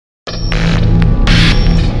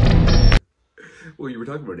Well, you were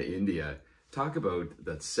talking about India. Talk about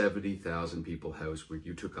that 70,000 people house where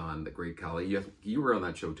you took on the great Khali. You were on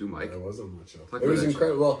that show too, Mike. I was on that show. Talk It was about that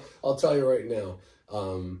incredible. show. Well, I'll tell you right now,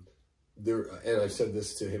 and I've said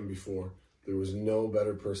this to him before, there was no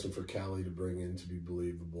better person for Khali to bring in to be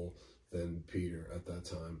believable than Peter at that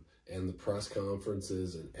time. And the press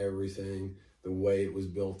conferences and everything, the way it was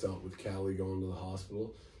built up with Khali going to the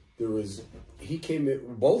hospital, he came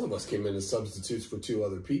in, both of us came in as substitutes for two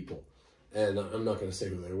other people. And I'm not going to say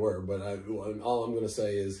who they were, but all I'm going to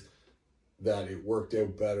say is that it worked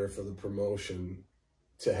out better for the promotion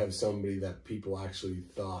to have somebody that people actually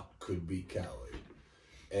thought could beat Khali.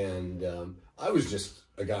 And I was just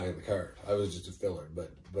a guy in the card. I was just a filler.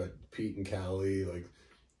 But Pete and Khali, like,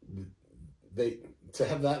 to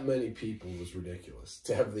have that many people was ridiculous.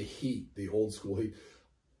 To have the heat, the old school heat.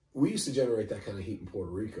 We used to generate that kind of heat in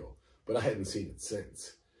Puerto Rico, but I hadn't seen it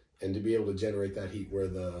since. And to be able to generate that heat where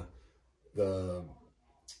the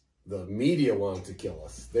media wanted to kill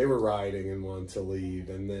us. They were rioting and wanted to leave.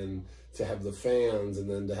 And then to have the fans, and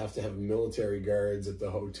then to have military guards at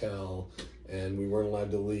the hotel, and we weren't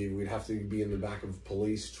allowed to leave. We'd have to be in the back of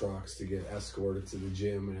police trucks to get escorted to the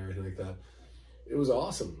gym and everything like that. It was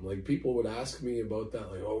awesome. Like, people would ask me about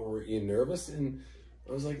that, like, oh, were you nervous? And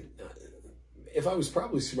I was like, if I was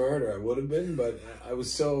probably smarter, I would have been, but I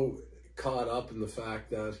was so caught up in the fact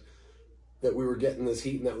that we were getting this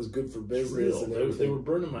heat and that was good for business. And they were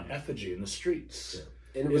burning my effigy in the streets.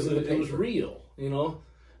 Yeah. And it was real, you know?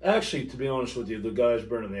 Actually, to be honest with you, the guys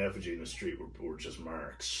burning the effigy in the street were just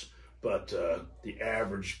marks. But the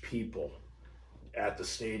average people at the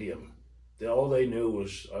stadium, all they knew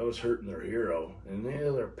was I was hurting their hero. And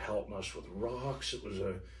they're pelting us with rocks. It was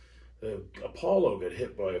Apollo got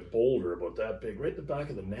hit by a boulder about that big, right in the back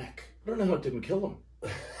of the neck. I don't know how it didn't kill him.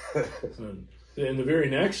 And the very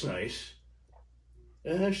next night,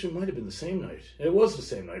 it actually might have been the same night. It was the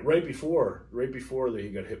same night, right before he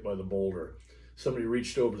got hit by the boulder. Somebody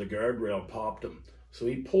reached over the guardrail and popped him. So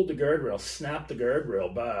he pulled the guardrail, snapped the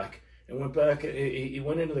guardrail back, and went back. He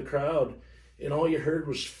went into the crowd, and all you heard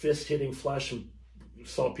was fist hitting flesh and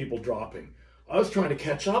saw people dropping. I was trying to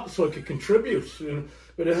catch up so I could contribute,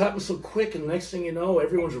 but it happened so quick, and the next thing you know,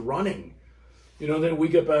 everyone's running. You know, then we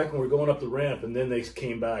get back and we're going up the ramp, and then they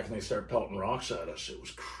came back and they started pelting rocks at us. It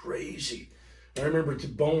was crazy. I remember to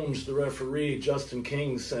Bones, the referee, Justin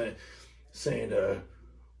King, saying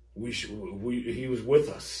he was with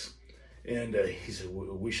us, and he said,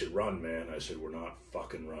 we should run, man. I said, we're not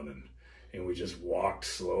fucking running. And we just walked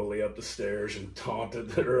slowly up the stairs and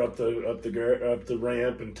taunted, or up the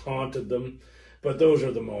ramp and taunted them. But those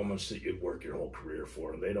are the moments that you work your whole career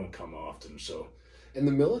for, and they don't come often. So. And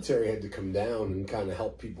the military had to come down and kind of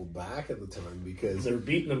help people back at the time, because they're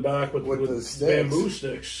beating them back with the sticks. Bamboo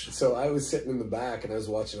sticks. So I was sitting in the back and I was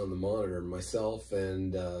watching on the monitor. Myself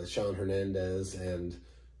and Sean Hernandez and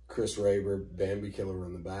Chris Raber, Bambi Killer, were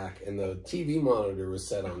in the back, and the TV monitor was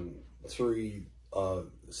set on 3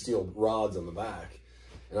 steel rods on the back.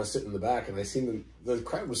 And I was sitting in the back, and I seen the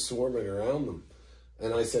crowd was swarming around them.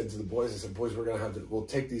 And I said to the boys, boys, we'll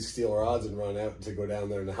take these steel rods and run out to go down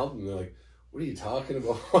there and help them. And they're like, what are you talking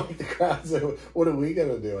about? Like, the crowd said, what are we going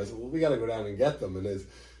to do? I said, well, we got to go down and get them. And as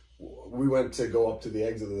we went to go up to the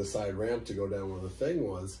exit of the side ramp to go down where the thing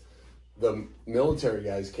was, the military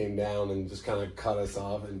guys came down and just kind of cut us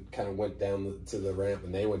off and kind of went down to the ramp,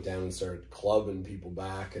 and they went down and started clubbing people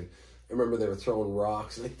back. And I remember they were throwing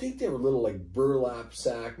rocks, and I think they were little, like, burlap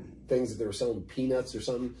sack things that they were selling peanuts or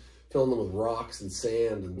something, filling them with rocks and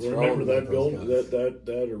sand and throwing them. Remember that building,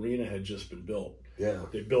 that arena had just been built. Yeah.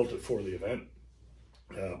 They built it for the event.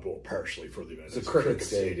 Well, partially for the event. It's a cricket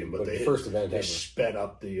stadium, but the first event they sped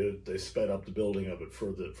up the building of it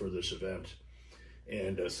for this event.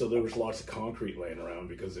 And so there was lots of concrete laying around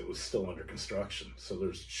because it was still under construction. So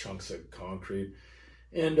there's chunks of concrete.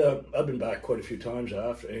 And I've been back quite a few times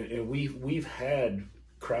after, and we've had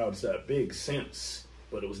crowds that big since,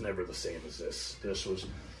 but it was never the same as this. This was,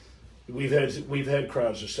 we've had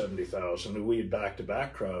crowds of 70,000. We had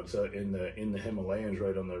back-to-back crowds in the Himalayas,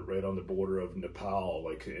 right on the border of Nepal.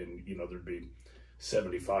 Like, and you know, there'd be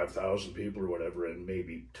 75,000 people or whatever, and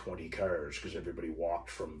maybe 20 cars because everybody walked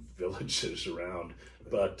from villages around.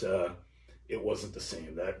 But it wasn't the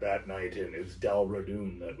same that night, and it was Dal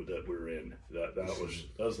Radoon that we were in. That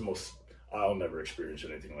was the most. I'll never experience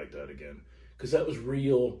anything like that again, because that was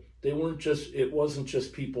real. They weren't just. It wasn't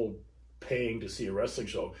just people paying to see a wrestling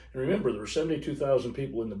show. And remember, there were 72,000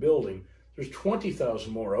 people in the building. There's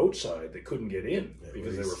 20,000 more outside that couldn't get in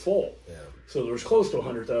because they were full. Yeah. So there was close to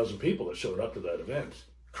 100,000 people that showed up to that event.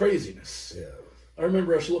 Craziness. Yeah. I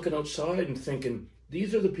remember us looking outside and thinking,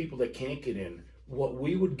 these are the people that can't get in. what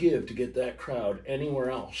we would give to get that crowd anywhere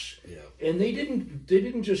else. Yeah. And they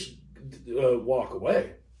didn't just walk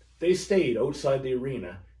away. They stayed outside the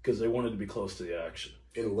arena because they wanted to be close to the action.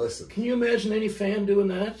 And listen. Can you imagine any fan doing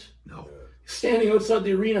that? No. Standing outside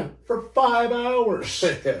the arena for 5 hours.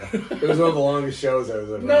 Yeah. It was one of the longest shows I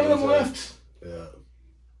was ever. None of them left. Yeah.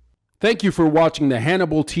 Thank you for watching the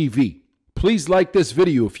Hannibal TV. Please like this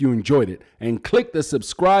video if you enjoyed it and click the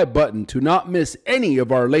subscribe button to not miss any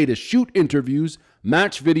of our latest shoot interviews,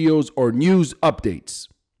 match videos, or news updates.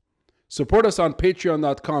 Support us on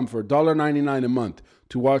patreon.com for $1.99 a month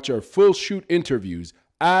to watch our full shoot interviews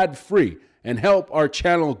ad-free and help our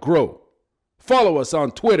channel grow. Follow us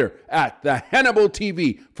on Twitter at the Hannibal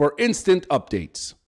TV for instant updates.